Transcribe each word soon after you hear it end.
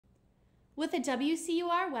With a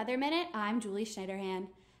WCUR Weather Minute, I'm Julie Schneiderhan.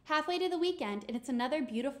 Halfway to the weekend, and it's another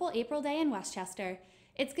beautiful April day in Westchester.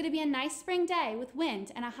 It's going to be a nice spring day with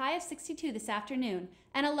wind and a high of 62 this afternoon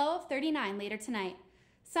and a low of 39 later tonight.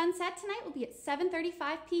 Sunset tonight will be at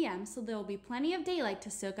 7:35 p.m., so there will be plenty of daylight to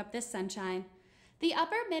soak up this sunshine. The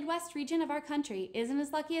upper Midwest region of our country isn't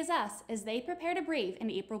as lucky as us as they prepare to brave an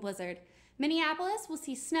April blizzard. Minneapolis will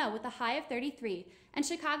see snow with a high of 33, and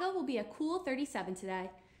Chicago will be a cool 37 today.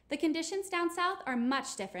 The conditions down south are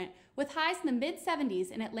much different, with highs in the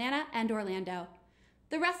mid-70s in Atlanta and Orlando.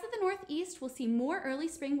 The rest of the Northeast will see more early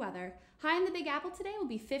spring weather. High in the Big Apple today will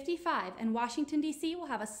be 55, and Washington, D.C. will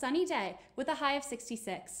have a sunny day with a high of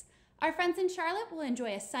 66. Our friends in Charlotte will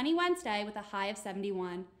enjoy a sunny Wednesday with a high of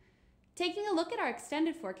 71. Taking a look at our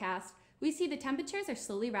extended forecast, we see the temperatures are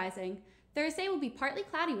slowly rising. Thursday will be partly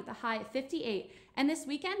cloudy with a high of 58, and this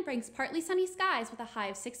weekend brings partly sunny skies with a high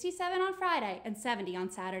of 67 on Friday and 70 on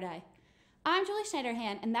Saturday. I'm Julie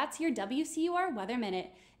Schneiderhan, and that's your WCUR Weather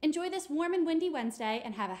Minute. Enjoy this warm and windy Wednesday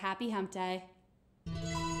and have a happy hump day.